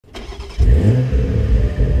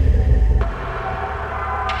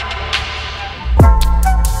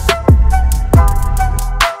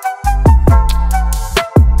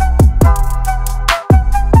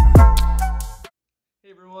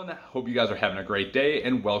guys are having a great day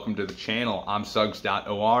and welcome to the channel. I'm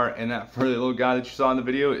Suggs.or, and that furry little guy that you saw in the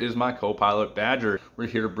video is my co-pilot Badger. We're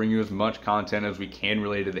here to bring you as much content as we can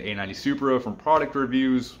related to the a90 Supra, from product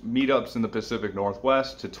reviews, meetups in the Pacific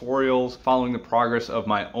Northwest, tutorials, following the progress of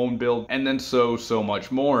my own build, and then so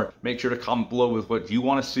much more. Make sure to comment below with what you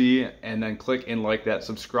want to see and then click and like that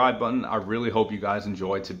subscribe button. I really hope you guys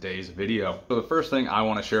enjoyed today's video. So the first thing I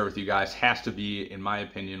want to share with you guys has to be, in my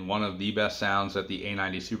opinion, one of the best sounds that the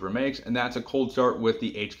a90 Supra makes, and that's a cold start with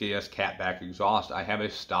the HKS Catback exhaust. I have a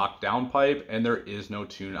stock downpipe and there is no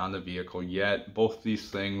tune on the vehicle yet. Both these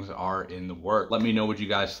things are in the work. Let me know what you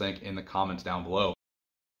guys think in the comments down below.